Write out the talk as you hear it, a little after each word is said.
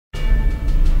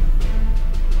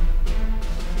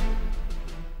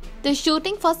The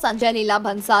shooting for Sanjay Leela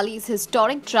Bhansali's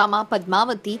historic drama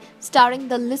Padmavati, starring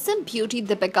the listen beauty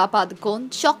Deepika Padukone,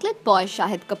 chocolate boy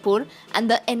Shahid Kapoor, and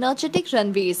the energetic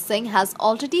Ranveer Singh, has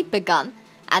already begun.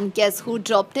 And guess who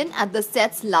dropped in at the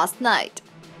sets last night?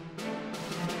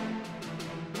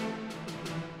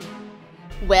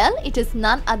 Well, it is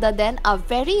none other than our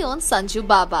very own Sanju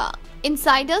Baba.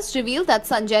 Insiders reveal that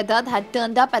Sanjay Dutt had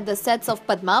turned up at the sets of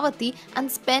Padmavati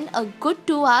and spent a good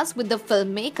 2 hours with the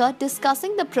filmmaker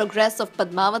discussing the progress of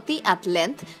Padmavati at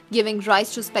length, giving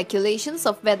rise to speculations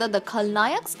of whether the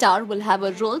Khalnayak star will have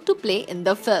a role to play in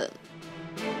the film.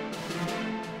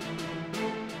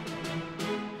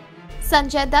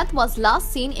 Sanjay Dutt was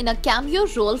last seen in a cameo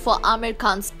role for Aamir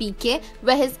Khan's PK,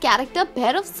 where his character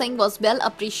Bhairav Singh was well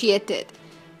appreciated.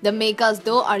 The makers,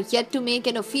 though, are yet to make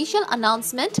an official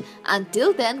announcement.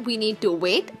 Until then, we need to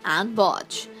wait and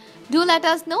watch. Do let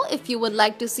us know if you would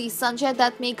like to see Sanjay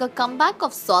Dutt make a comeback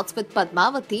of sorts with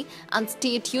Padmavati, and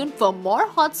stay tuned for more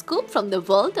hot scoop from the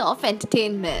world of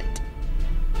entertainment.